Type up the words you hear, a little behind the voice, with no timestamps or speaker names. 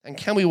And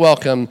can we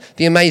welcome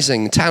the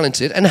amazing,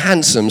 talented and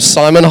handsome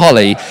Simon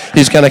Holly,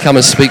 who's going to come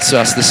and speak to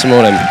us this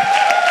morning.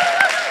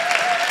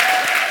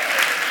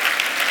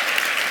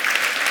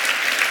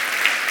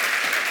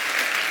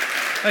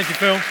 Thank you,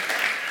 Phil.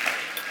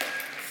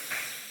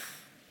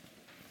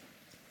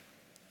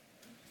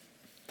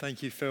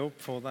 Thank you, Phil,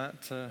 for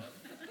that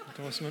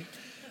endorsement.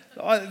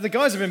 The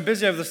guys have been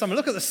busy over the summer.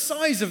 Look at the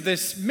size of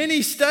this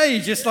mini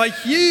stage. It's like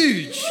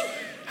huge.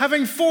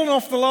 Having fallen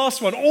off the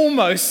last one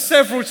almost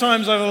several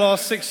times over the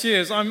last 6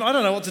 years, I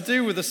don't know what to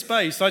do with the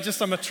space.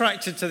 I'm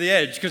attracted to the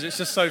edge because it's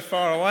just so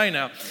far away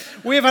now.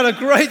 We have had a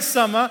great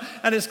summer,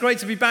 and it's great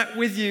to be back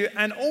with you.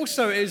 And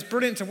also, it is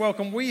brilliant to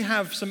welcome. We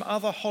have some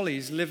other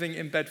Hollies living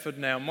in Bedford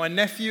now. My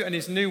nephew and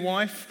his new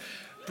wife,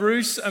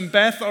 Bruce and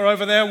Beth, are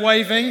over there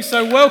waving.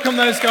 So welcome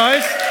those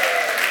guys.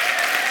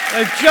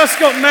 They've just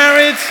got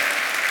married.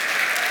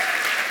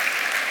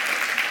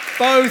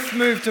 Both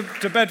moved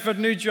to Bedford,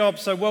 new job,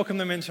 so welcome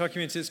them into our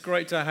community. It's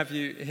great to have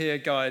you here,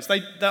 guys. I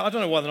don't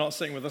know why they're not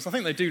sitting with us. I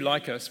think they do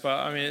like us, but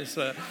I mean,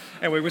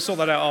 anyway, we'll sort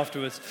that out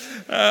afterwards.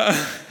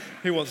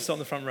 Who wants to sit on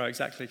the front row?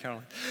 Exactly,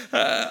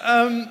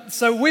 Caroline.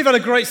 So we've had a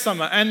great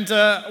summer,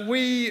 and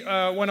we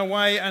went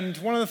away, and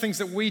one of the things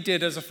that we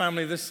did as a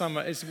family this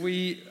summer is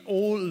we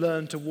all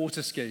learned to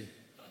water ski.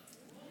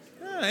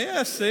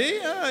 Yeah, see?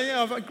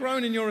 Yeah, I've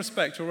grown in your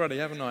respect already,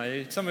 haven't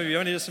I? Some of you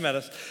only just met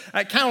us.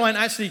 Caroline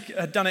actually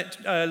had done it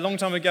a long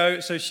time ago,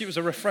 so she was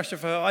a refresher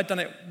for her. I'd done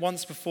it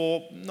once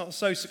before, not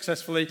so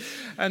successfully.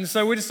 And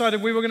so we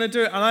decided we were going to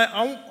do it. And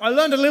I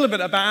learned a little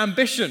bit about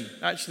ambition,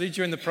 actually,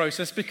 during the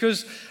process,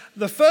 because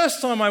the first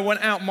time I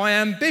went out, my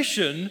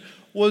ambition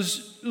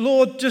was,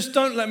 Lord, just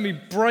don't let me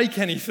break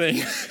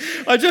anything.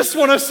 I just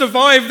want to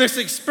survive this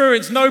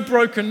experience. No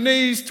broken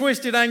knees,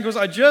 twisted ankles.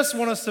 I just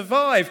want to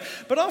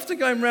survive. But after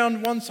going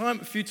round one time,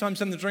 a few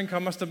times in the drink, I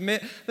must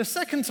admit, the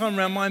second time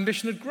round, my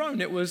ambition had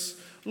grown. It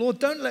was, Lord,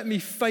 don't let me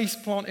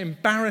faceplant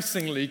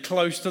embarrassingly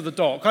close to the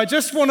dock. I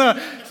just want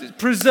to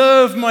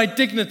preserve my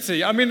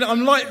dignity. I mean,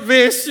 I'm like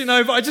this,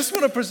 but I just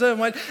want to preserve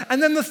my...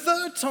 And then the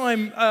third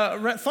time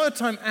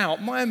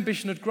out, my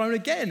ambition had grown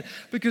again,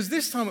 because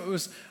this time it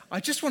was, I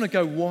just want to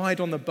go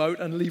wide on the boat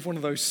and leave one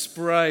of those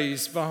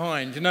sprays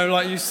behind,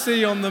 like you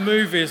see on the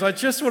movies. I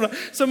just want to...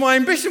 So my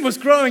ambition was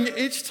growing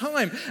each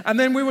time. And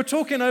then we were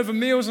talking over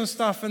meals and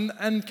stuff,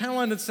 and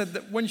Caroline had said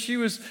that when she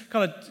was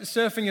kind of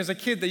surfing as a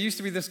kid, there used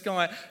to be this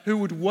guy who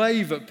would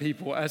wave at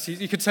people as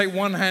he could take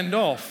one hand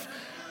off.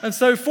 And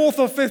so fourth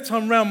or fifth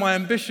time round, my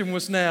ambition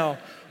was now,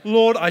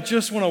 Lord, I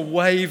just want to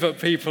wave at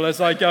people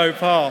as I go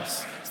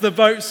past. So the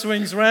boat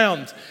swings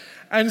round.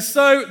 And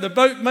so the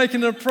boat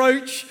making an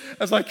approach,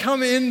 as I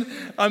come in,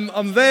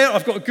 I'm there,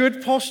 I've got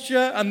good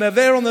posture, and they're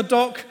there on the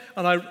dock,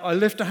 and I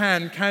lift a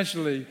hand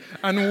casually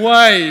and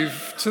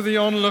wave to the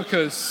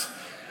onlookers.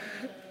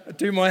 I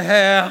do my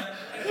hair,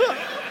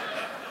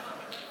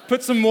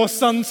 put some more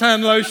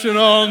suntan lotion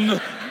on,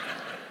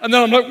 and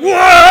then I'm like,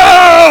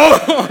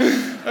 whoa!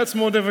 That's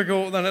more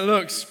difficult than it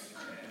looks.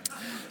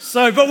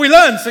 But we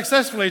learned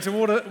successfully to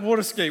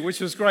water ski, which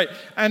was great.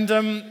 And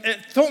it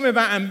taught me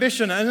about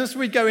ambition. And as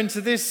we go into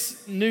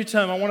this new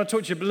term, I want to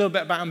talk to you a little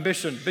bit about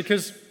ambition,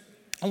 because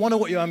I wonder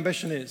what your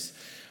ambition is.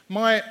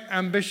 My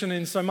ambition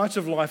in so much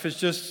of life is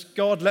just,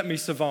 God, let me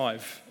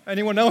survive.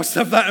 Anyone else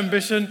have that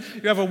ambition?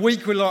 You have a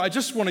week where I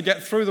just want to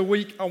get through the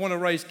week. I want to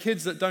raise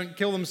kids that don't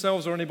kill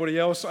themselves or anybody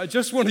else. I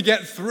just want to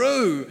get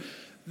through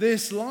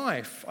this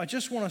life. I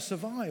just want to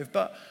survive.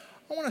 But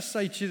I want to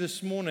say to you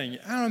this morning,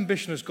 our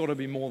ambition has got to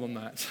be more than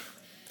that.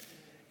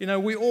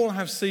 We all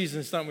have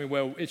seasons, don't we,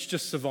 where it's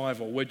just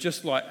survival. We're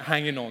just like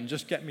hanging on,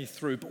 just get me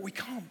through. But we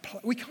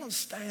can't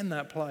stay in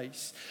that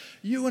place.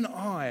 You and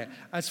I,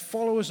 as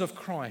followers of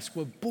Christ,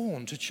 were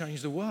born to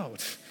change the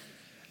world.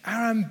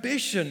 Our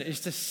ambition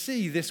is to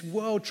see this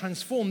world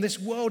transform. This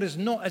world is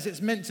not as it's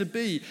meant to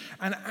be.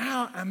 And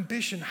our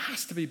ambition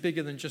has to be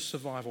bigger than just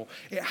survival.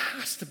 It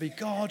has to be,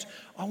 God,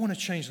 I want to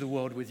change the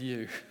world with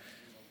you.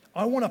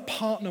 I want to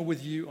partner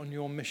with you on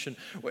your mission.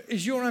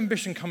 Is your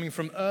ambition coming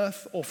from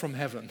earth or from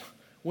heaven?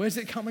 Where's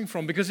it coming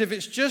from? Because if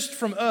it's just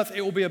from earth,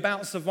 it will be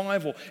about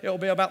survival. It will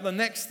be about the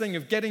next thing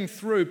of getting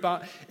through.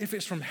 But if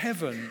it's from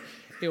heaven,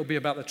 it will be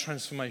about the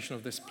transformation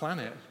of this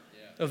planet,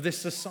 of this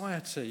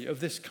society,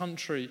 of this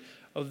country,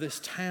 of this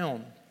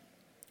town.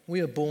 We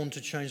are born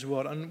to change the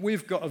world, and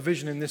we've got a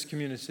vision in this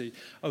community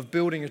of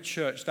building a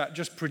church that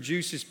just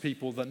produces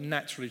people that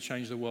naturally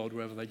change the world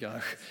wherever they go.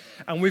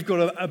 And we've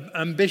got an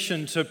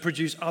ambition to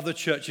produce other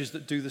churches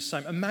that do the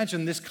same.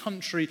 Imagine this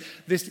country,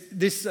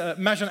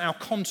 imagine our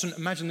continent,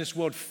 imagine this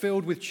world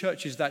filled with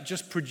churches that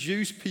just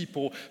produce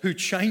people who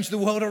change the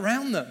world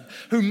around them,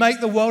 who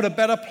make the world a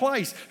better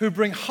place, who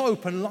bring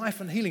hope and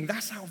life and healing.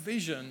 That's our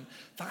vision.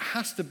 That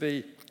has to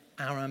be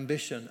our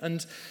ambition.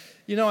 And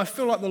I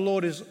feel like the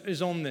Lord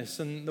is on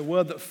this, and the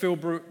word that Phil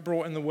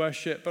brought in the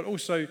worship, but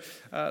also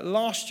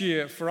last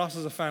year for us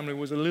as a family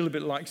was a little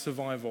bit like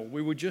survival.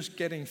 We were just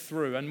getting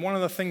through, and one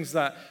of the things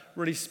that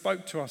really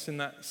spoke to us in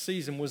that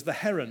season was the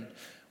heron.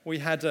 We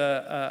had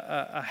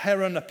a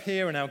heron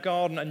appear in our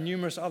garden and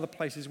numerous other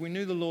places. We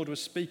knew the Lord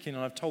was speaking,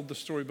 and I've told the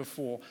story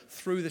before,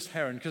 through this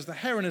heron, because the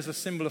heron is a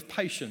symbol of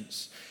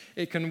patience.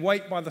 It can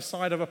wait by the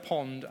side of a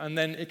pond, and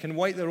then it can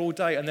wait there all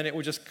day, and then it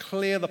will just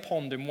clear the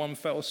pond in one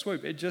fell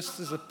swoop. It just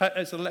is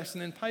it's a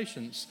lesson in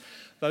patience.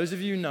 Those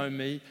of you who know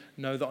me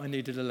know that I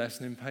needed a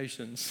lesson in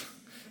patience.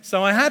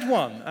 So I had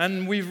one,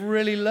 and we've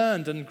really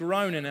learned and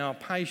grown in our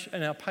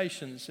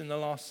patience in the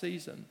last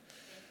season.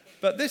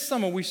 But this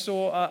summer we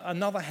saw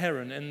another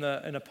heron in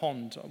a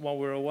pond while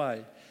we were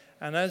away.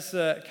 And as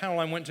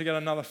Caroline went to get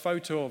another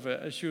photo of it,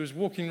 as she was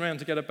walking around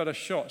to get a better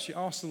shot, she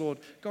asked the Lord,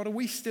 God, are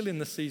we still in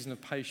the season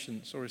of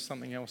patience, or is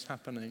something else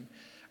happening?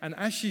 And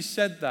as she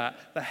said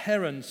that, the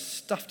heron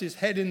stuffed his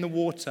head in the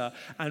water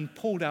and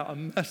pulled out a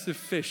massive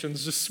fish and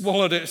just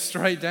swallowed it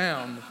straight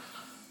down.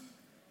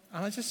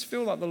 And I just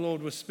feel like the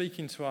Lord was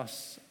speaking to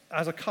us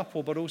as a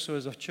couple, but also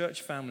as a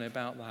church family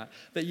about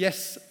that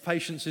yes,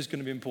 patience is going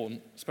to be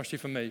important, especially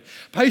for me.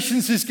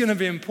 Patience is going to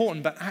be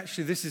important, but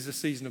actually this is a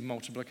season of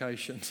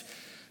multiplication.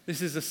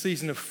 This is a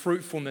season of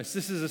fruitfulness.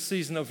 This is a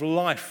season of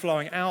life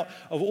flowing out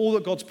of all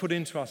that God's put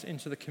into us,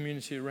 into the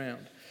community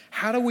around.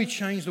 How do we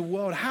change the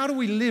world? How do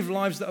we live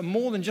lives that are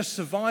more than just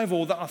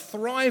survival, that are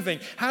thriving?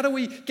 How do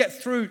we get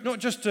through, not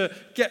just to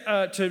get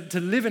to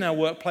live in our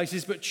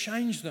workplaces, but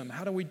change them?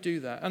 How do we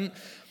do that? And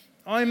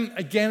I'm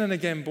again and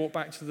again brought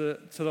back to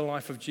the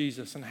life of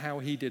Jesus and how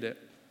he did it.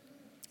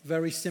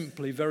 Very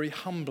simply, very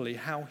humbly,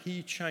 how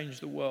he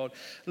changed the world.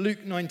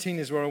 Luke 19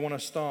 is where I want to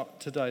start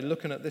today,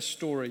 looking at this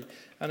story.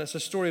 And it's a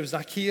story of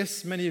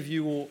Zacchaeus. Many of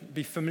you will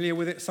be familiar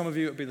with it. Some of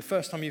you, it'll be the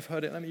first time you've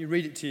heard it. Let me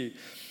read it to you.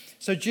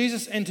 So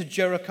Jesus entered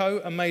Jericho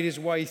and made his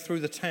way through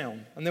the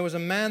town. And there was a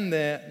man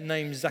there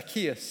named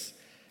Zacchaeus.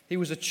 He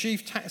was a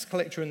chief tax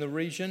collector in the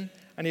region,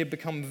 and he had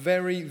become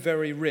very,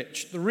 very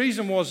rich. The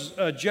reason was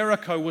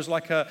Jericho was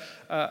like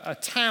a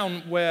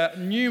town where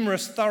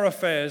numerous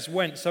thoroughfares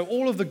went. So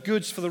all of the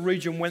goods for the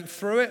region went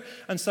through it.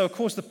 And so, of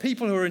course, the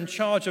people who were in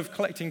charge of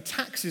collecting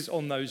taxes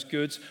on those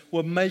goods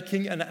were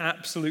making an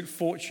absolute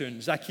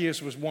fortune.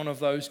 Zacchaeus was one of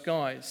those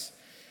guys.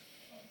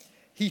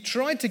 He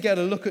tried to get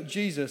a look at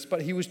Jesus,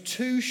 but he was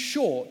too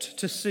short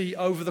to see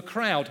over the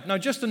crowd. Now,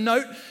 just a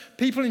note,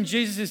 people in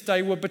Jesus'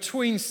 day were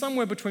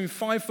somewhere between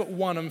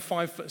 5'1" and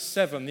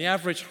 5'7". The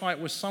average height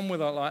was somewhere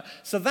like that.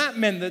 So that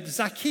meant that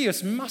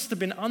Zacchaeus must have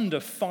been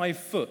under 5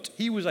 foot.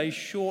 He was a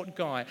short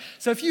guy.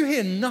 So if you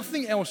hear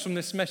nothing else from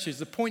this message,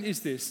 the point is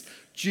this: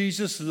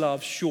 Jesus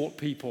loves short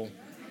people.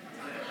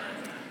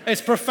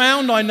 It's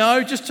profound, I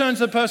know. Just turn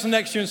to the person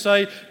next to you and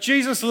say,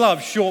 Jesus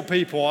loves short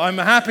people. I'm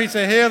happy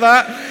to hear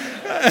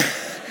that.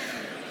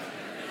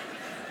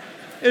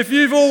 If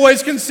you've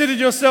always considered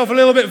yourself a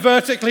little bit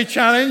vertically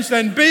challenged,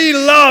 then be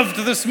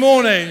loved this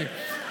morning.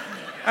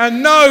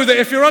 And know that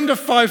if you're under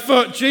 5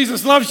 foot,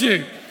 Jesus loves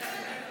you.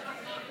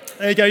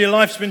 There you go, your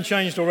life's been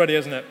changed already,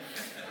 hasn't it?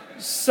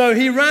 So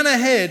he ran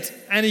ahead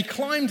and he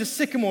climbed a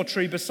sycamore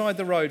tree beside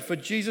the road, for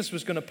Jesus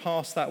was going to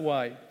pass that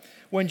way.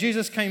 When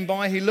Jesus came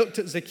by, he looked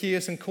at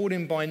Zacchaeus and called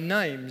him by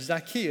name.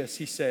 Zacchaeus,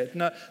 he said.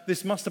 Now,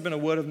 this must have been a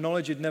word of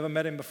knowledge. He'd never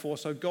met him before.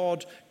 So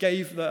God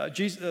gave,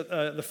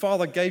 the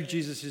Father gave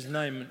Jesus his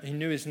name. He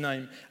knew his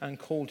name and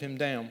called him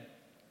down.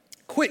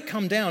 Quick,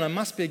 come down. I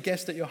must be a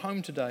guest at your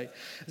home today.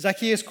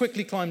 Zacchaeus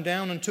quickly climbed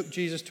down and took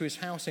Jesus to his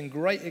house in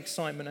great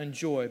excitement and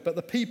joy. But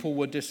the people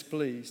were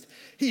displeased.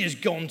 He has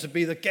gone to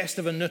be the guest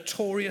of a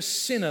notorious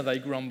sinner, they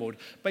grumbled.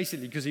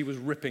 Basically because he was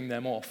ripping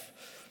them off.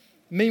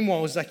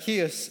 Meanwhile,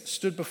 Zacchaeus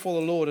stood before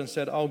the Lord and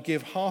said, I'll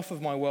give half of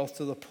my wealth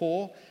to the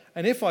poor,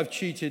 and if I've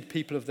cheated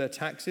people of their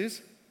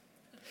taxes,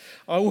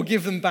 I will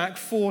give them back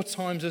 4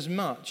 times as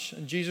much.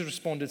 And Jesus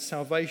responded,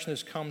 salvation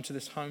has come to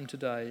this home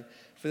today,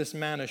 for this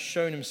man has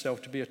shown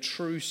himself to be a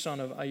true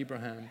son of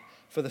Abraham.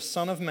 For the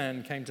Son of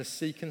Man came to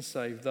seek and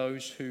save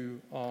those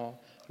who are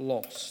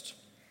lost.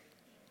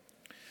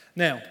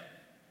 Now,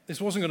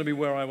 this wasn't going to be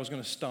where I was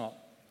going to start,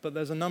 but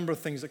there's a number of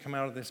things that come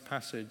out of this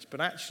passage.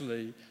 But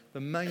actually, the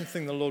main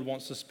thing the Lord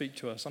wants to speak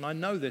to us, and I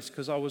know this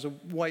because I was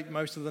awake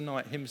most of the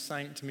night, him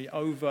saying to me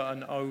over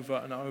and over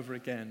and over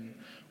again,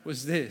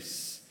 was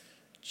this: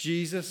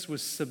 Jesus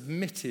was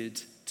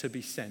submitted to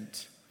be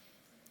sent.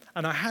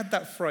 And I had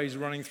that phrase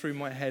running through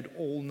my head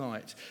all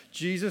night.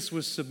 Jesus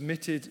was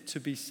submitted to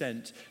be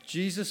sent.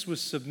 Jesus was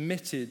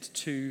submitted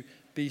to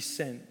be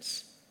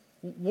sent.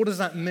 What does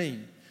that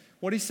mean?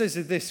 What he says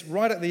is this,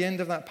 right at the end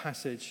of that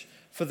passage: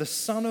 for the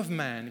Son of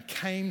Man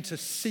came to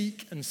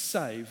seek and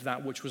save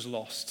that which was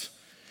lost.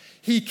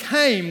 He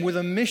came with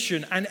a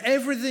mission, and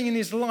everything in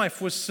his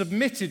life was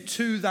submitted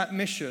to that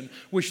mission,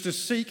 which to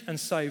seek and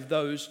save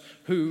those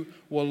who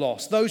were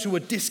lost, those who were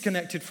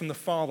disconnected from the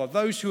Father,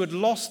 those who had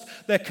lost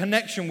their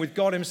connection with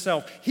God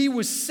himself. He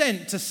was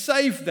sent to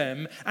save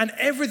them, and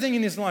everything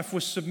in his life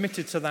was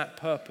submitted to that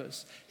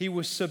purpose. He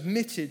was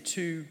submitted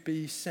to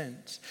be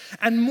sent.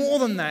 And more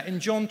than that,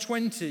 in John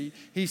 20,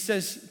 he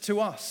says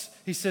to us,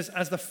 he says,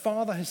 as the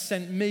Father has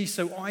sent me,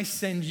 so I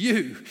send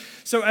you.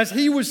 So as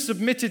he was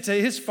submitted to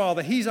his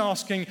Father, he's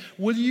asking,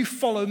 will you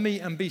follow me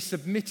and be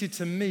submitted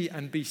to me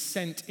and be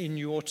sent in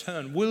your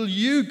turn? Will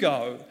you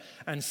go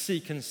and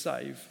seek and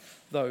save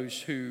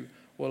those who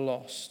were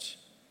lost?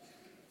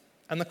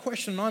 And the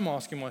question I'm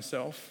asking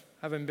myself,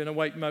 having been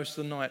awake most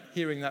of the night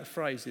hearing that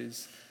phrase,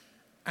 is,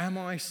 am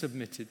I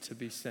submitted to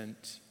be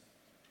sent?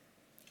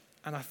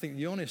 And I think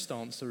the honest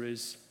answer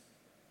is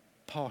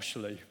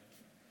partially.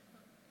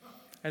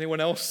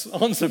 Anyone else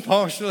answer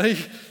partially?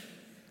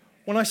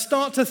 When I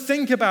start to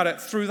think about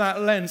it through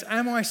that lens,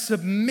 am I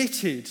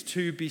submitted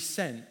to be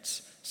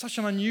sent? Such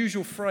an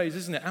unusual phrase,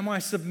 isn't it? Am I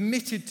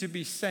submitted to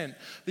be sent?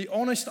 The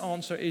honest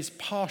answer is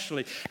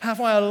partially. Have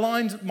I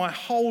aligned my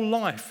whole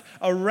life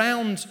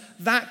around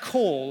that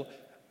call?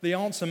 The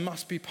answer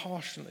must be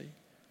partially.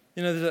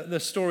 You know, the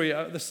story,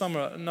 this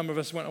summer, a number of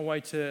us went away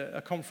to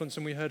a conference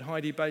and we heard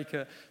Heidi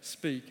Baker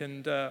speak,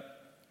 and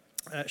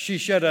she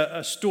shared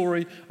a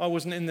story. I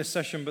wasn't in this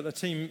session, but the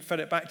team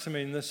fed it back to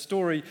me, and the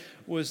story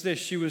was this.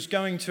 She was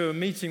going to a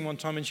meeting one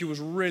time, and she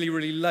was really,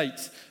 really late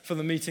for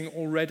the meeting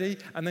already,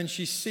 and then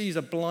she sees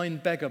a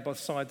blind beggar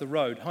beside the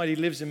road. Heidi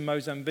lives in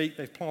Mozambique.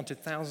 They've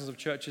planted thousands of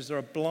churches. There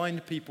are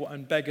blind people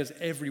and beggars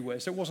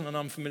everywhere, so it wasn't an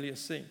unfamiliar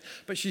scene.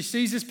 But she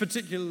sees this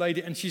particular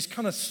lady, and she's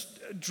kind of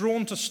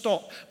drawn to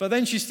stop, but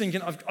then she's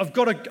thinking, I've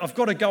got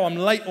to go. I'm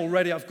late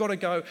already. I've got to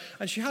go.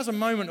 And she has a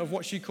moment of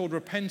what she called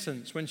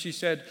repentance when she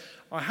said,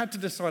 I had to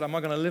decide, am I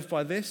going to live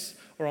by this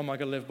or am I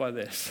going to live by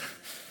this?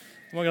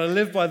 Am I going to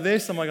live by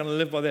this? Am I going to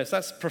live by this?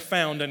 That's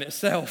profound in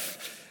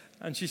itself.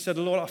 And she said,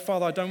 Lord,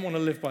 Father, I don't want to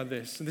live by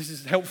this. And this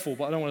is helpful,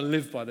 but I don't want to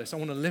live by this. I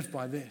want to live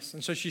by this.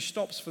 And so she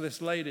stops for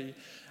this lady,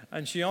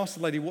 and she asks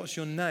the lady, what's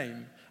your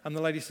name? And the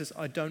lady says,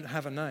 I don't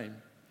have a name.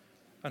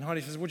 And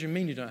Heidi says, what do you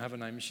mean you don't have a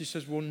name? And she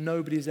says, well,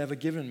 nobody's ever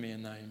given me a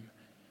name.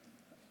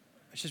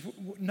 She says,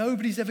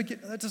 nobody's ever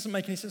given, that doesn't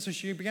make any sense. So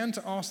she began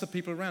to ask the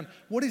people around,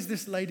 what is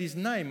this lady's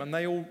name? And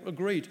they all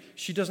agreed,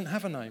 she doesn't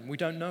have a name. We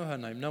don't know her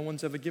name. No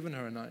one's ever given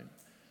her a name.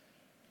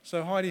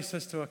 So Heidi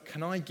says to her,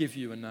 can I give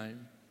you a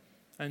name?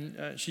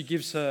 And she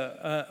gives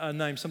her a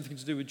name, something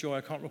to do with joy.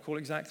 I can't recall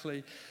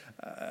exactly.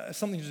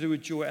 Something to do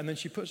with joy. And then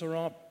she puts her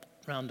arm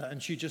around her,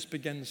 and she just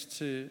begins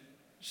to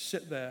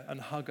sit there and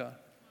hug her.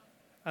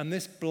 And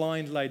this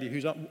blind lady,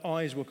 whose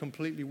eyes were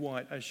completely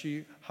white, as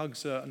she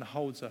hugs her and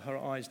holds her, her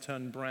eyes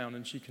turn brown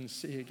and she can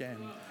see again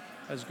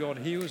as God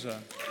heals her.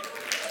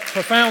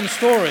 Profound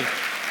story.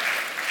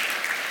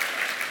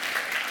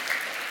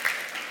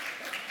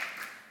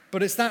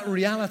 But it's that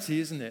reality,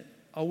 isn't it?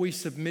 Are we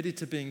submitted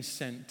to being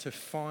sent to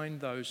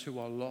find those who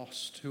are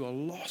lost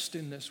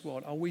in this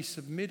world? Are we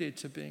submitted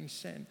to being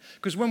sent?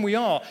 Because when we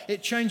are,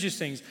 it changes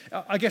things.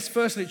 I guess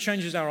firstly, it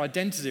changes our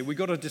identity. We've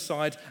got to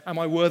decide, am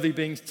I worthy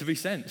to be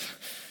sent?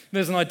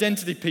 There's an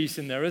identity piece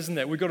in there, isn't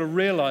there? We've got to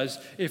realize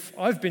if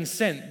I've been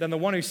sent, then the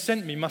one who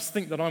sent me must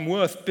think that I'm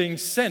worth being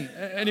sent.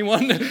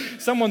 Anyone?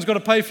 Someone's got to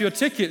pay for your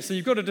ticket, so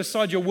you've got to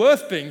decide you're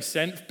worth being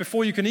sent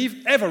before you can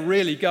ever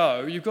really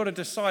go. You've got to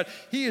decide,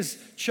 he has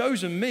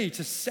chosen me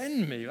to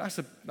send me.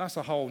 That's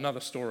a whole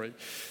nother story.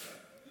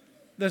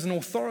 There's an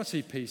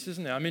authority piece,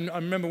 isn't there? I mean, I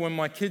remember when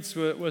my kids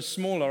were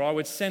smaller, I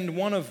would send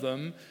one of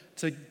them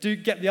to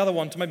get the other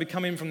one to maybe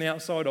come in from the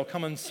outside or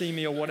come and see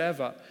me or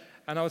whatever.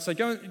 And I would say,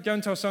 go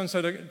and tell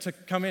so-and-so to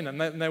come in. And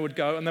they would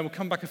go, and they would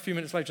come back a few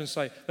minutes later and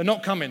say, they're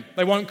not coming.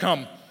 They won't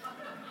come.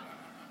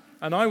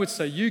 And I would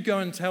say, you go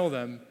and tell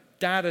them,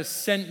 Dad has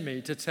sent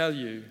me to tell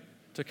you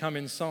to come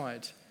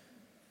inside.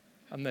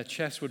 And their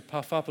chest would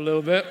puff up a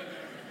little bit.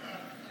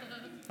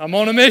 I'm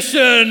on a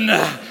mission,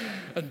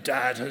 and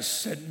Dad has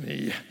sent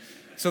me.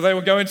 So they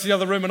would go into the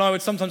other room, and I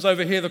would sometimes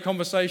overhear the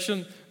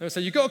conversation. They would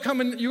say, "You got to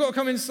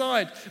come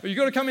inside, or you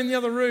got to come in the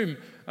other room."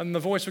 And the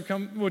voice would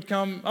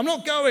come, "I'm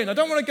not going. I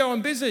don't want to go.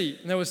 I'm busy."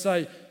 And they would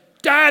say,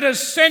 "Dad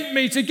has sent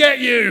me to get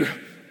you."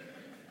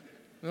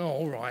 Oh,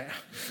 all right.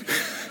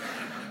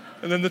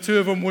 And then the two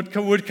of them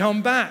would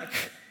come back.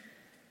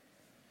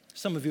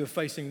 Some of you are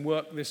facing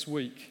work this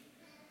week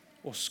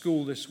or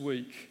school this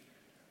week.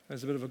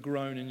 There's a bit of a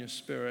groan in your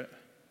spirit.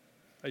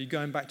 Are you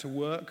going back to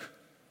work,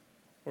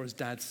 or has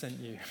Dad sent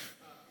you?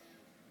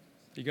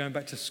 Are you going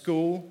back to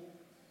school,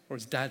 or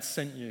has Dad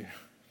sent you?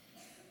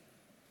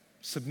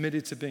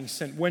 Submitted to being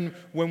sent. When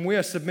we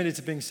are submitted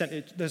to being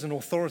sent, there's an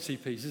authority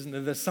piece, isn't there?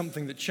 There's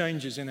something that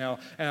changes in our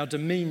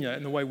demeanor,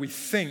 in the way we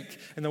think,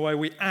 in the way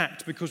we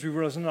act, because we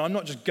realize, no, I'm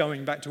not just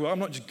going back to work. I'm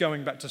not just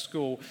going back to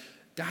school.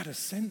 Dad has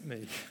sent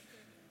me.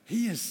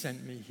 He has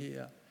sent me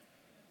here.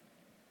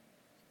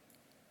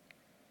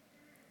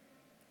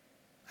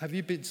 Have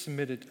you been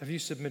submitted? Have you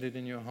submitted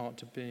in your heart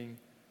to being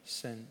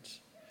sent?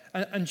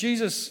 And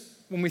Jesus,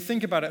 when we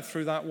think about it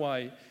through that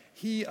way,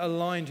 he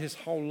aligned his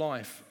whole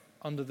life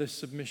under this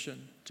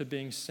submission to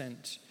being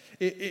sent.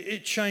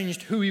 It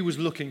changed who he was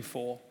looking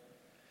for.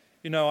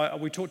 You know,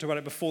 we talked about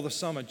it before the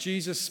summer.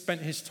 Jesus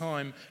spent his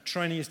time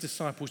training his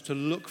disciples to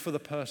look for the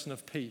person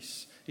of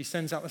peace. He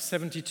sends out the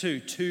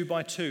 72, two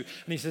by two,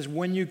 and he says,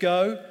 when you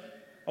go,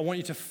 I want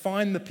you to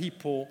find the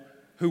people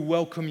who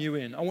welcome you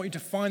in. I want you to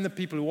find the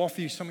people who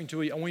offer you something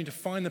to eat. I want you to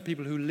find the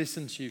people who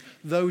listen to you.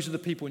 Those are the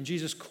people. And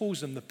Jesus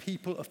calls them the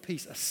people of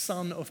peace, a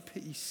son of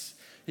peace,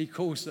 he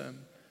calls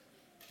them.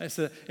 It's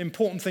an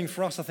important thing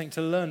for us, I think,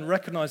 to learn,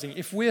 recognizing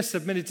if we're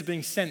submitted to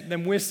being sent,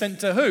 then we're sent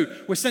to who?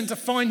 We're sent to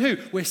find who?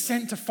 We're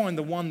sent to find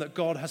the one that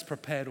God has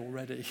prepared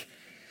already.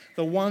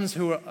 The ones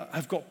who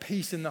have got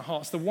peace in their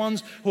hearts, the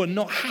ones who are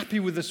not happy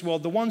with this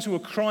world, the ones who are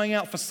crying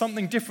out for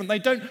something different. They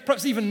don't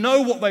perhaps even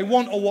know what they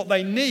want or what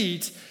they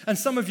need. And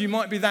some of you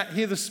might be that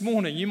here this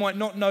morning. You might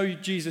not know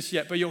Jesus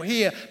yet, but you're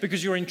here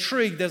because you're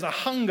intrigued. There's a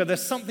hunger.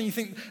 There's something you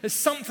think, there's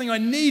something, I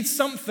need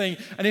something.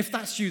 And if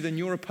that's you, then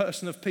you're a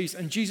person of peace.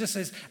 And Jesus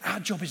says, our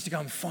job is to go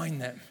and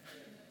find them.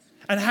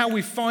 And how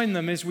we find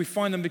them is we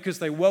find them because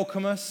they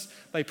welcome us,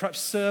 they perhaps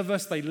serve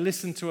us, they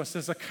listen to us.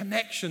 There's a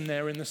connection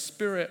there in the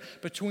spirit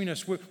between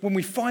us. When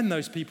we find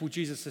those people,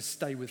 Jesus says,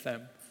 stay with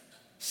them.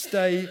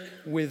 Stay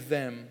with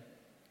them.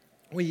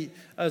 We,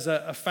 as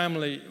a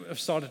family, have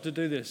started to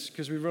do this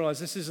because we realize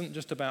this isn't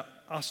just about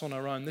us on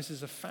our own. This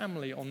is a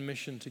family on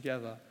mission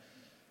together.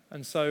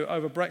 And so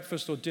over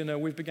breakfast or dinner,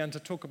 we've begun to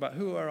talk about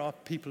who are our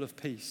people of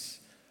peace.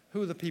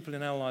 Who are the people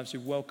in our lives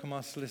who welcome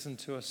us, listen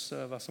to us,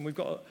 serve us? And we've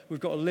got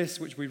a list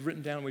which we've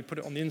written down. We put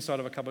it on the inside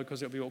of a cupboard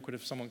because it would be awkward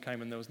if someone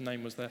came and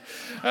name was there.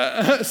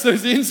 So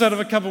it's the inside of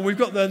a cupboard. We've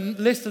got the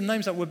list of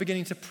names that we're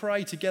beginning to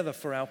pray together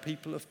for our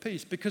people of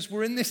peace because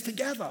we're in this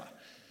together.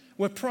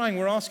 We're praying,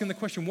 we're asking the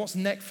question, what's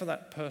next for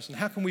that person?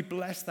 How can we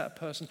bless that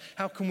person?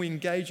 How can we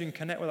engage and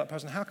connect with that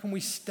person? How can we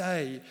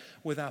stay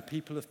with our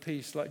people of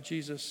peace like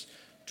Jesus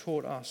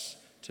taught us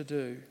to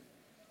do?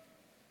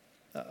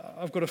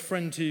 I've got a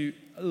friend who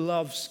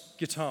loves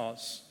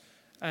guitars,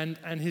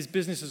 and his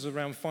business is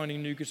around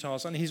finding new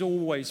guitars, and he's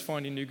always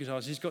finding new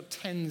guitars. He's got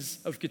tens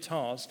of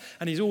guitars,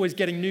 and he's always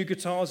getting new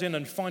guitars in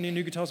and finding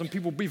new guitars, and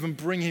people even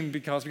bring him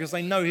guitars because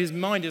they know his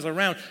mind is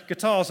around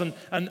guitars, and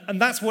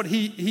that's what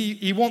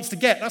he wants to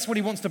get. That's what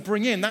he wants to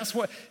bring in. That's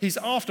what he's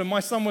after.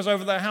 My son was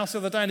over their house the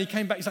other day, and he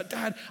came back. He's like,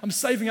 Dad, I'm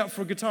saving up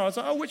for a guitar. I was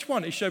like, oh, which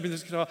one? He showed me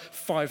this guitar,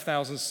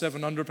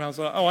 £5,700. I was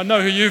like, oh, I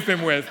know who you've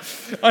been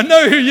with. I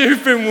know who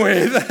you've been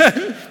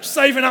with.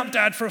 Saving up,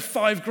 Dad, for a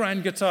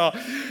 $5,000 guitar.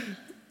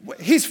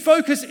 His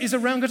focus is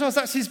around guitars.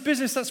 That's his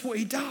business. That's what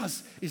he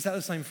does. Is that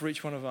the same for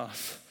each one of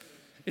us?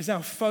 Is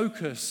our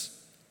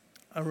focus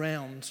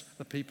around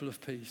the people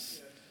of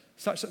peace?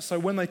 Such that so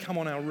when they come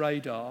on our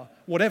radar,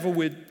 whatever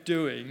we're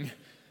doing,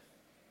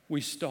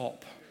 we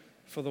stop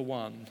for the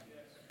one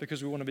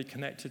because we want to be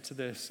connected to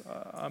this.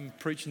 I'm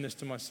preaching this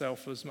to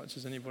myself as much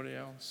as anybody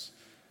else.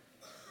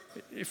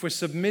 If we're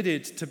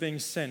submitted to being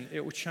sent,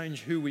 it will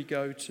change who we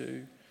go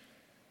to.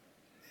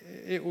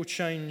 It will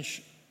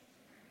change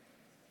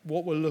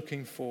what we're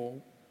looking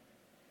for.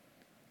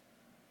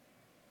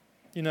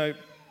 You know,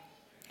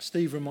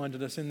 Steve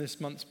reminded us in this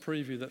month's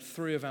preview that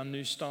 3 of our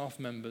new staff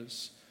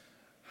members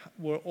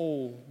were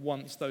all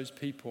once those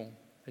people.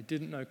 They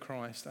didn't know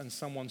Christ, and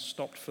someone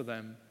stopped for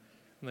them,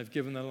 and they've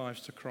given their lives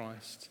to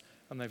Christ,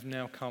 and they've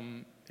now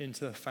come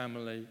into the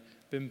family,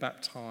 been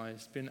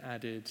baptized, been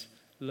added,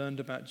 learned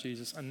about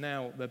Jesus, and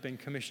now they're being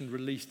commissioned,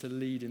 released to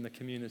lead in the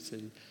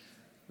community.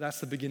 That's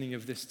the beginning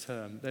of this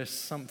term. There's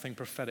something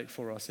prophetic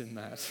for us in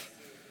that.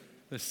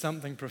 There's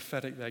something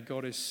prophetic there.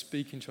 God is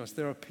speaking to us.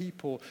 There are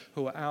people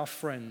who are our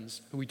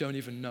friends who we don't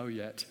even know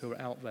yet, who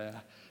are out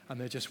there, and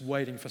they're just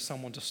waiting for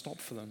someone to stop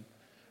for them.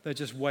 They're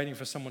just waiting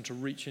for someone to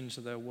reach into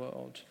their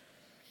world.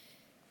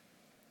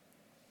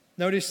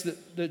 Notice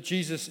that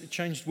Jesus, it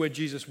changed where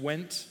Jesus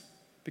went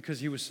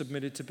because he was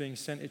submitted to being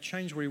sent. It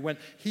changed where he went.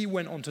 He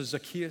went onto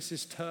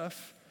Zacchaeus'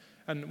 turf.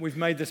 And we've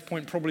made this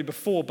point probably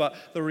before, but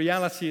the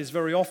reality is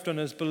very often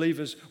as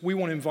believers, we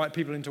want to invite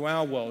people into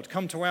our world.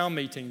 Come to our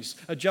meetings,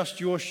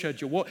 adjust your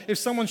schedule. If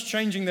someone's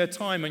changing their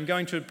time and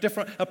going to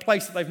a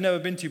place that they've never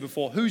been to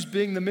before, who's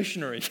being the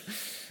missionary?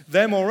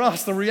 Them or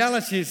us? The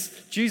reality is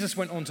Jesus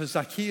went onto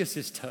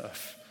Zacchaeus'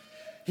 turf.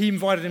 He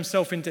invited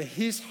himself into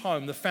his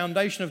home. The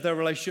foundation of their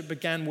relationship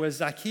began where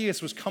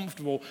Zacchaeus was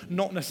comfortable,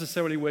 not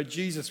necessarily where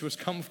Jesus was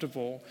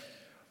comfortable.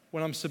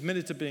 When I'm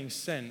submitted to being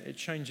sent, it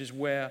changes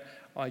where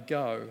I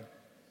go.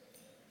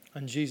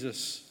 And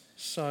Jesus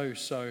so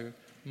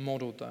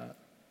modeled that.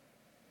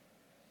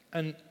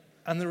 And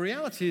the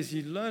reality is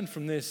you learn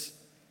from this,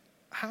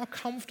 how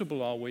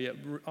comfortable are we at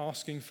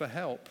asking for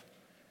help?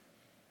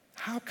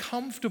 How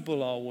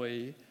comfortable are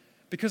we?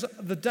 Because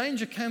the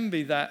danger can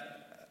be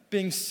that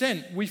being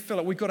sent, we feel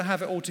like we've got to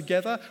have it all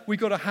together. We've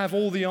got to have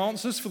all the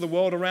answers for the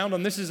world around.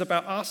 And this is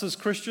about us as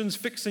Christians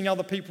fixing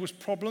other people's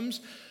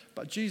problems.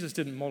 But Jesus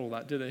didn't model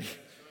that, did he?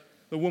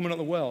 The woman at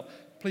the well,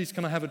 please,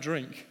 can I have a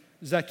drink?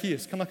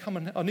 Zacchaeus, can I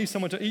come I need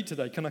someone to eat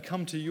today. Can I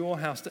come to your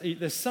house to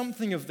eat? There's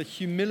something of the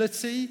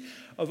humility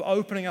of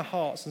opening our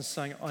hearts and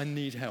saying, I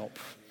need help.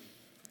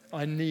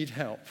 I need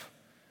help.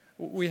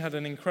 We had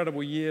an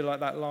incredible year like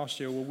that last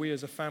year where we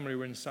as a family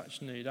were in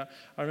such need. I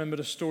remembered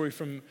a story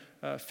from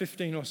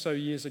 15 or so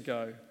years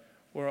ago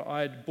where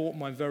I had bought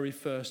my very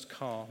first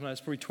car. No, it's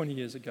probably 20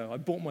 years ago. I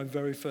bought my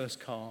very first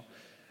car,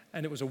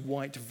 and it was a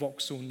white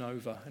Vauxhall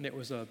Nova, and it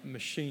was a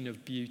machine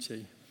of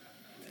beauty.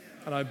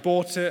 And I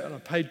bought it, and I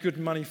paid good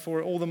money for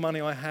it, all the money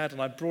I had, and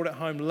I brought it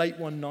home late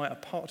one night. I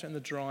parked it in the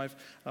drive,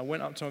 and I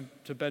went up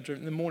to bedroom.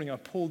 In the morning, I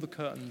pulled the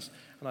curtains,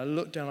 and I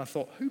looked down, and I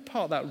thought, who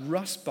parked that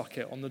rust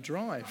bucket on the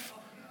drive?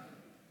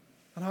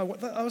 And I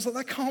was like,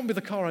 that can't be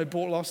the car I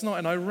bought last night.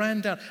 And I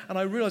ran down, and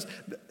I realized,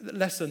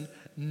 lesson,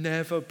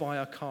 never buy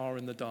a car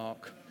in the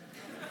dark.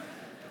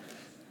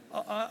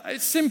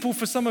 It's simple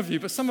for some of you,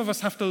 but some of us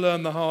have to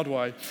learn the hard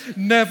way.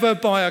 Never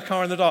buy a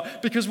car in the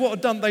dark. Because what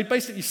I'd done, they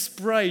basically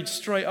sprayed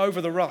straight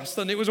over the rust,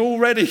 and it was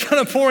already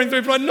kind of pouring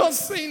through, but I'd not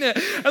seen it.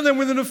 And then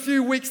within a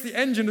few weeks, the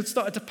engine had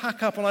started to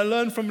pack up, and I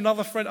learned from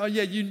another friend,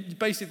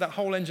 basically that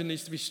whole engine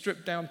needs to be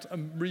stripped down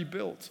and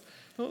rebuilt.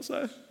 And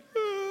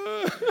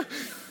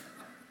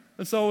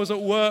so I was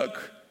at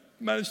work,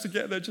 managed to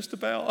get there just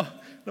about.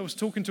 And I was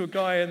talking to a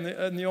guy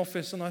in the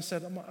office, and I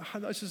said,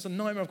 this is a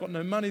nightmare. I've got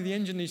no money. The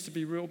engine needs to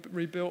be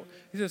rebuilt.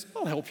 He says,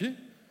 I'll help you.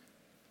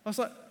 I was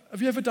like,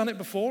 have you ever done it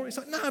before? He's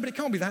like, no, but it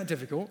can't be that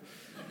difficult.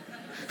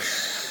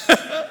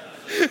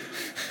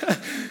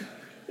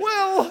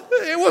 Well,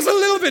 it was a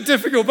little bit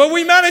difficult, but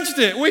we managed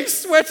it. We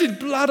sweated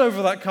blood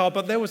over that car,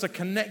 but there was a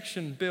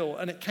connection built,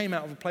 and it came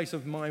out of a place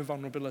of my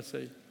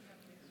vulnerability.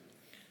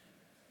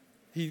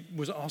 He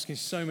was asking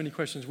so many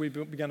questions. We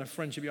began a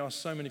friendship. He asked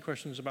so many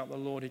questions about the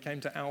Lord. He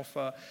came to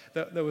Alpha.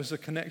 There was a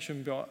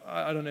connection built.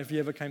 I don't know if he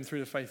ever came through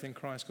to faith in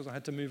Christ because I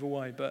had to move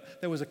away,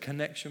 but there was a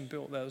connection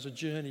built there. There was a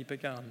journey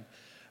begun.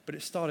 But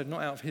it started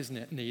not out of his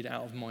need,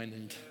 out of my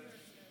need.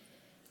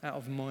 Out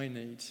of my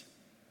need.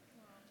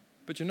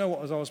 But you know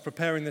what? As I was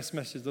preparing this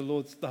message, the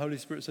Holy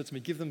Spirit said to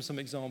me, give them some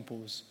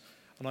examples.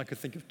 And I could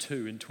think of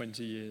 2 in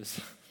 20 years.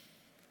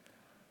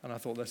 And I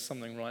thought, there's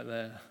something right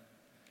there.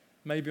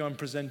 Maybe I'm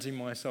presenting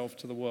myself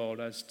to the world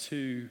as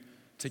 2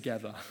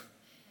 together.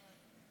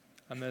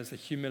 And there's the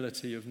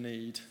humility of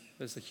need.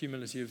 There's the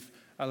humility of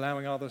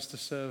allowing others to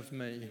serve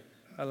me,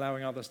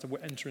 allowing others to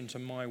enter into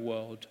my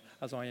world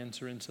as I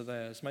enter into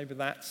theirs. Maybe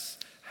that's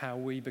how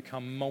we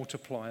become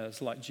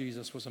multipliers, like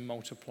Jesus was a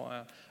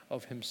multiplier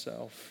of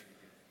himself.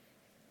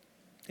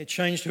 It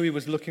changed who he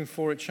was looking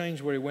for. It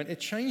changed where he went. It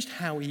changed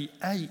how he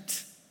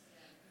ate.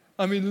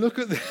 I mean, look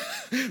at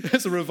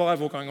there's a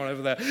revival going on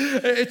over there.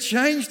 It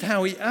changed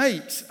how he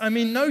ate. I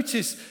mean,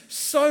 notice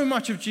so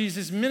much of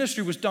Jesus'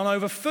 ministry was done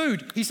over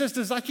food. He says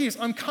to Zacchaeus,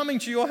 I'm coming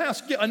to your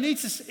house. I need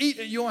to eat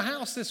at your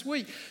house this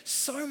week.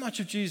 So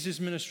much of Jesus'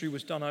 ministry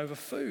was done over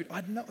food.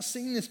 I'd not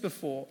seen this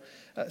before.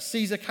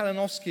 Caesar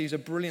Kalinowski is a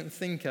brilliant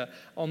thinker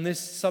on this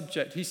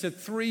subject. He said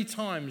 3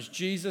 times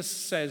Jesus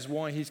says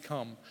why he's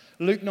come.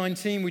 Luke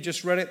 19, we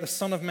just read it, the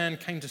Son of Man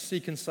came to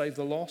seek and save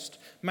the lost.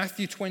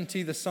 Matthew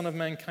 20, the Son of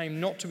Man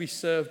came not to be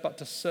served, but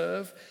to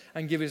serve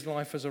and give his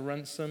life as a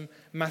ransom.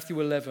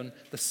 Matthew 11,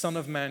 the Son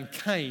of Man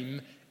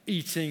came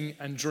eating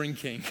and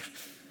drinking.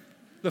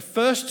 The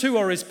first 2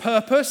 are his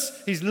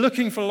purpose. He's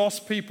looking for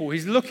lost people.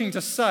 He's looking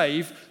to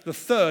save. The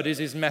third is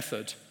his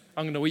method.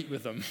 I'm going to eat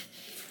with them.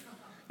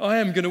 I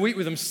am going to eat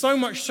with them. So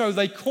much so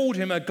they called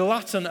him a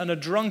glutton and a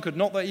drunkard.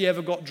 Not that he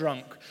ever got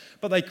drunk,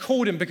 but they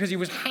called him because he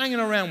was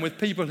hanging around with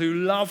people who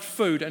loved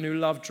food and who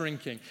loved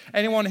drinking.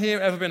 Anyone here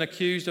ever been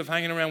accused of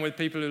hanging around with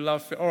people who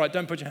love food? All right,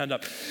 don't put your hand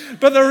up.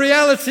 But the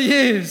reality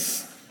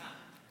is,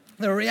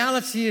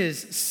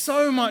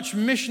 so much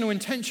missional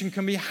intention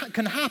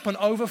can happen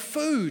over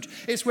food.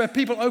 It's where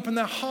people open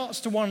their hearts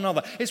to one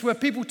another. It's where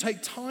people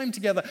take time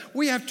together.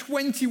 We have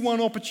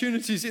 21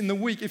 opportunities in the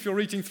week, if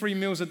you're eating 3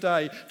 meals a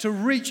day, to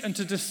reach and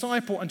to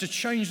disciple and to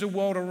change the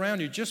world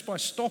around you just by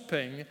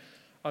stopping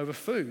over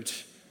food.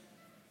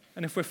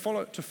 And if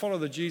we're to follow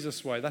the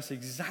Jesus way, that's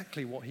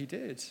exactly what he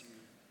did.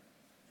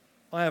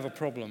 I have a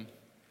problem.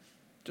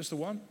 Just the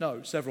one?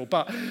 No, several.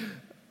 But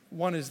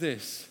one is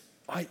this.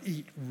 I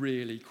eat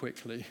really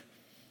quickly.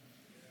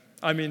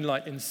 I mean,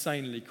 like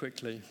insanely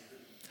quickly.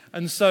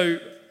 And so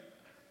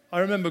I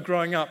remember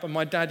growing up, and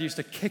my dad used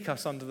to kick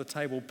us under the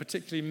table,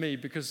 particularly me,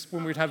 because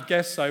when we'd have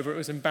guests over, it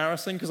was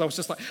embarrassing because I was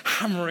just like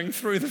hammering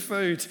through the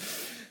food.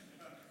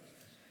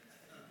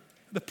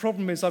 The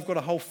problem is I've got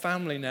a whole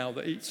family now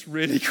that eats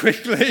really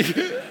quickly.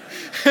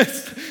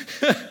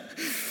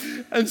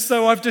 And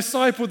so I've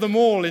discipled them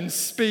all in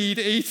speed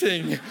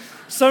eating.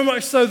 So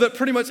much so that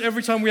pretty much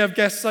every time we have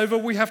guests over,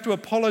 we have to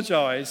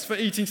apologize for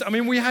eating. I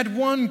mean, we had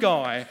one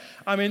guy,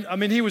 I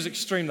mean, he was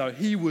extreme though.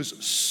 He was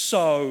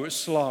so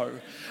slow.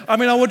 I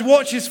mean, I would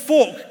watch his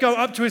fork go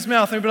up to his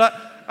mouth and he'd be like,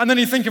 and then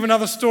he'd think of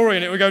another story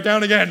and it would go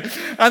down again.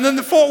 And then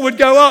the fork would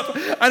go up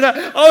and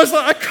I was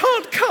like, I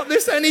can't cut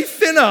this any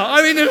thinner.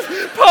 I mean,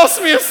 pass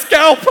me a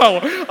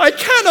scalpel. I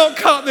cannot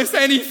cut this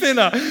any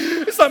thinner.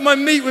 It's like my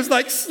meat was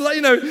like,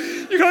 you know,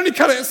 you can only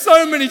cut it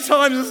so many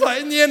times. It's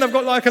like, in the end, I've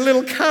got like a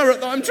little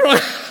carrot that I'm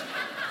trying.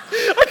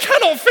 I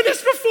cannot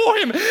finish before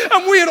him.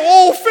 And we had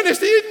all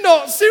finished.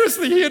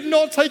 He had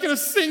not taken a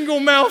single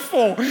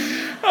mouthful.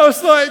 I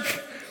was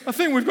like, I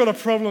think we've got a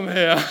problem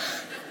here.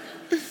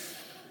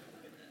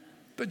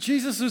 But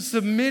Jesus was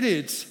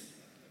submitted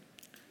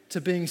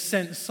to being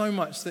sent so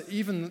much that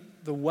even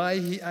the way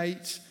he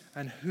ate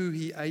and who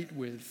he ate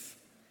with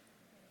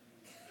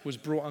was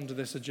brought under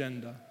this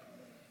agenda.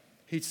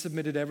 He'd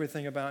submitted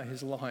everything about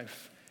his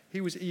life.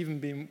 He was even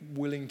being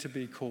willing to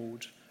be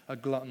called a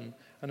glutton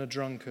and a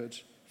drunkard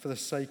for the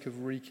sake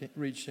of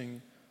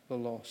reaching the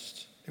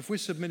lost. If we're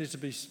submitted to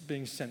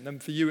being sent, then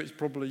for you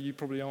you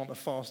probably aren't a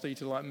fast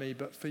eater like me,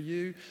 but for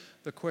you,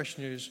 the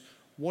question is,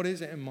 what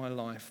is it in my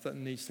life that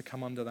needs to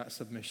come under that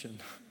submission?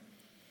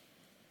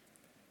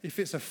 If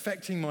it's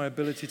affecting my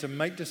ability to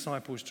make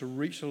disciples, to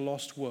reach a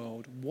lost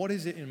world, what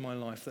is it in my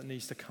life that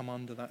needs to come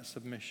under that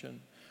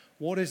submission?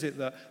 What is it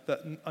that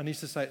I need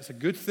to say it's a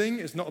good thing,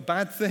 it's not a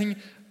bad thing,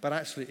 but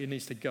actually it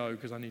needs to go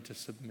because I need to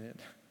submit?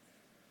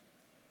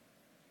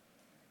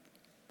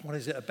 What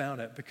is it about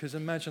it? Because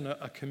imagine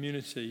a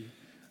community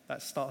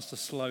that starts to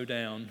slow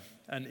down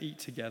and eat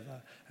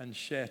together and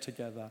share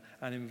together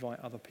and invite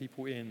other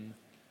people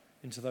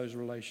into those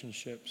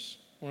relationships.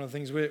 One of the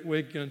things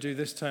we're going to do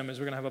this term is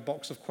we're going to have a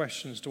box of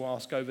questions to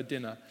ask over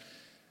dinner,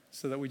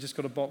 so that we just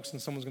got a box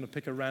and someone's going to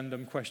pick a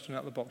random question out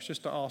of the box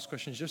just to ask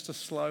questions, just to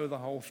slow the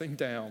whole thing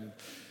down.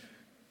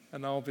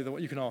 And I'll be the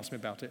one, you can ask me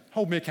about it.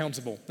 Hold me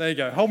accountable. There you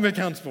go. Hold me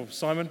accountable.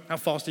 Simon, how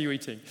fast are you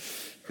eating?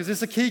 Because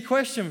it's a key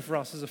question for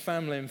us as a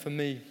family and for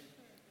me.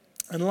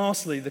 And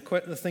lastly, the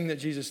thing that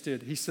Jesus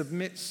did, he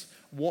submits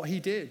what he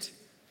did.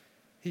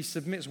 He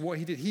submits what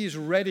he did. He is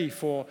ready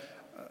for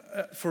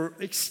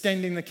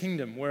extending the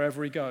kingdom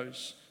wherever he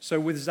goes. So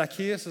with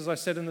Zacchaeus, as I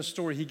said in the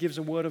story, he gives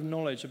a word of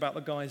knowledge about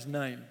the guy's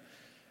name.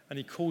 And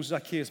he calls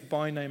Zacchaeus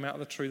by name out of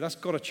the tree. That's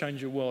got to change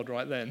your world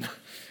right then,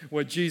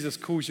 where Jesus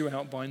calls you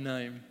out by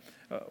name.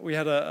 We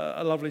had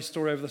a lovely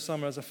story over the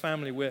summer as a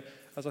family where,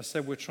 as I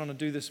said, we're trying to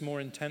do this more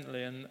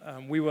intently.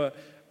 And we were,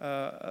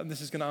 and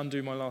this is going to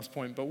undo my last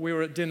point, but we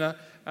were at dinner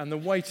and the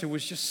waiter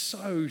was just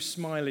so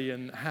smiley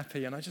and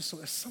happy. And I just thought,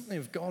 there's something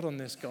of God on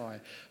this guy.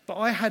 But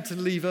I had to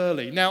leave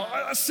early.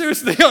 Now,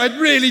 seriously, I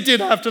really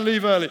did have to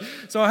leave early.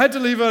 So I had to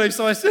leave early.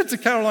 So I said to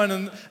Caroline,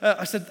 and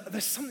I said,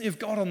 there's something of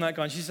God on that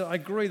guy. And she said, I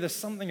agree, there's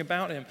something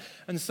about him.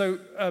 And so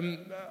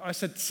I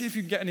said, see if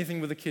you can get anything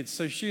with the kids.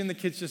 So she and the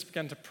kids just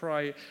began to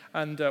pray.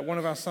 And one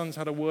of our sons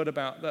had a word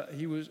about that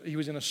he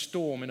was in a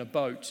storm in a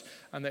boat,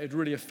 and that it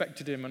really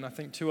affected him. And I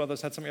think two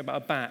others had something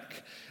about a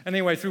back.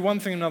 Anyway, through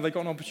one thing or another, they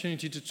got an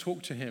opportunity to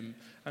talk to him.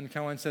 And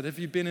Caroline said, have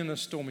you been in a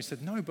storm? He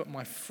said, no, but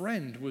my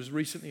friend was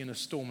recently in a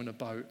storm in a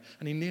boat,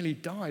 and he nearly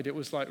died. It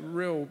was like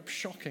real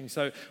shocking.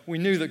 So we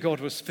knew that God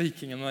was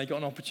speaking, and they got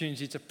an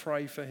opportunity to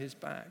pray for his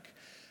back.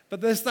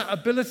 But there's that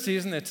ability,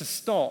 isn't there, to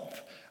stop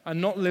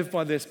and not live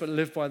by this, but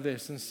live by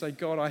this, and say,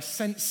 God, I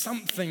sense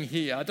something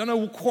here. I don't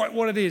know quite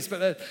what it is,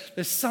 but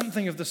there's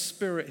something of the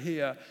Spirit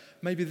here.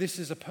 Maybe this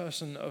is a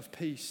person of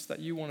peace that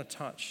you want to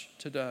touch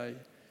today.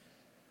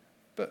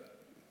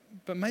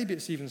 But maybe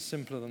it's even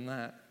simpler than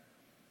that.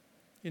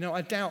 You know,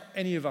 I doubt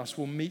any of us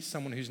will meet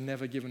someone who's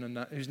never been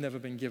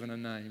given a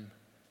name.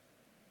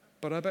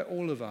 But I bet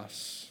all of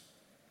us,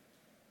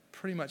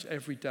 pretty much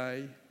every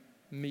day,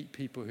 meet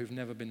people who've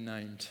never been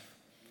named.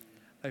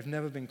 They've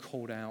never been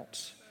called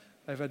out.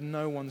 They've had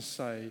no one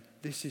say,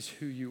 this is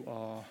who you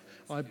are.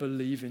 I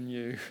believe in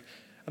you.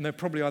 And they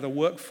probably either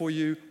work for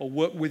you or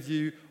work with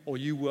you or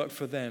you work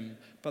for them.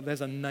 But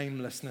there's a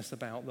namelessness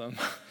about them.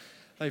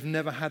 They've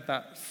never had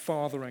that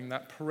fathering,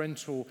 that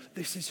parental,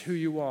 this is who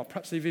you are.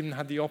 Perhaps they've even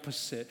had the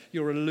opposite.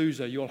 You're a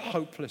loser, you're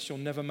hopeless, you'll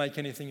never make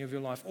anything of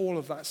your life. All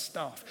of that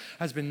stuff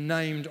has been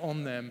named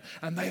on them.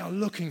 And they are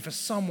looking for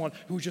someone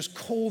who will just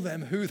call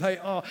them who they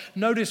are.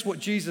 Notice what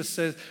Jesus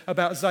says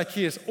about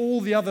Zacchaeus.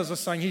 All the others are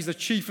saying he's the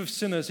chief of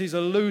sinners, he's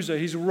a loser,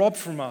 he's robbed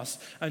from us.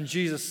 And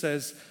Jesus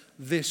says,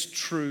 this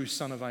true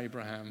son of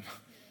Abraham.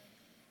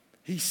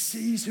 He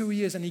sees who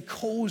he is and he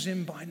calls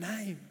him by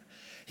name.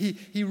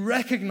 He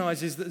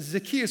recognizes that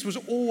Zacchaeus was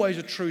always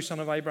a true son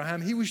of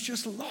Abraham. He was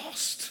just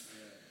lost.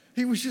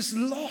 He was just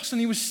lost,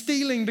 and he was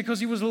stealing because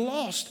he was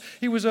lost.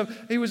 He was an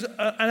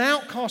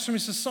outcast from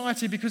his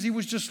society because he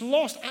was just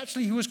lost.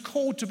 Actually, he was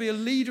called to be a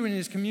leader in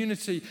his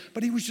community,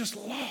 but he was just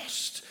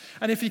lost.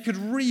 And if he could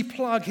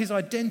replug his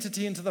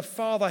identity into the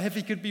Father, if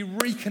he could be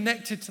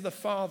reconnected to the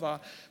Father,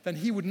 then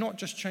he would not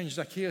just change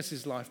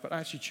Zacchaeus' life, but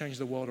actually change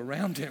the world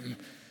around him,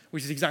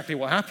 which is exactly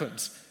what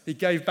happened. He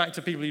gave back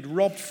to people he'd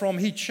robbed from.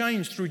 He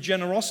changed through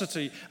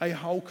generosity a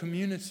whole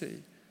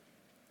community.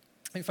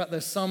 In fact,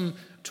 there's some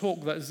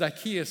talk that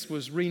Zacchaeus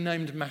was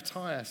renamed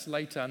Matthias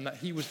later, and that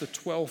he was the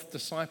 12th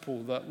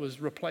disciple that was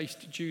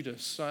replaced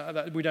Judas.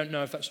 We don't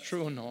know if that's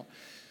true or not.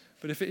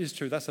 But if it is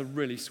true, that's a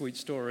really sweet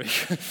story.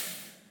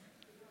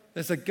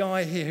 There's a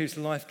guy here whose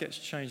life gets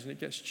changed, and it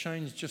gets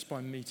changed just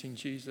by meeting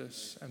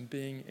Jesus and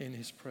being in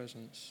his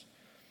presence.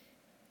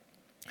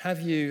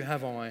 Have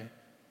I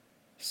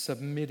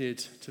submitted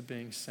to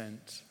being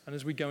sent? And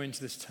as we go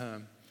into this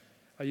term,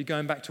 are you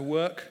going back to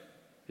work?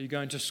 Are you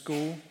going to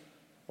school?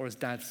 Or has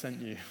Dad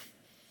sent you?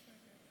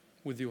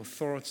 With the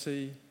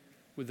authority,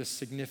 with the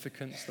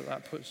significance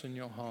that puts in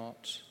your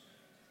heart.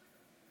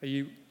 Are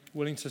you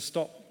willing to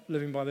stop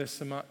living by this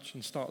so much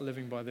and start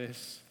living by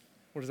this?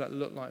 What does that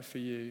look like for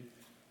you?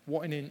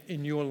 What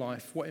in your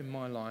life, what in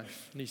my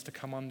life needs to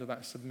come under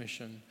that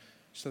submission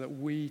so that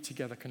we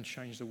together can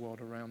change the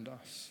world around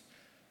us?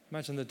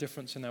 Imagine the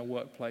difference in our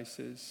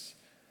workplaces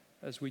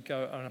as we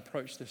go and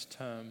approach this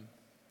term.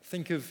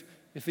 Think of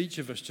If each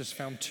of us just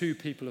found 2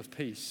 people of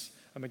peace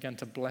and began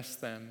to bless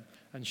them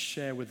and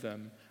share with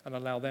them and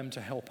allow them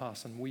to help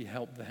us and we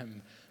help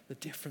them, the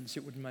difference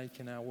it would make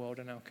in our world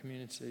and our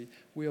community.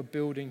 We are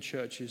building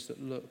churches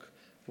that look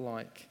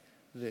like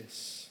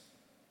this.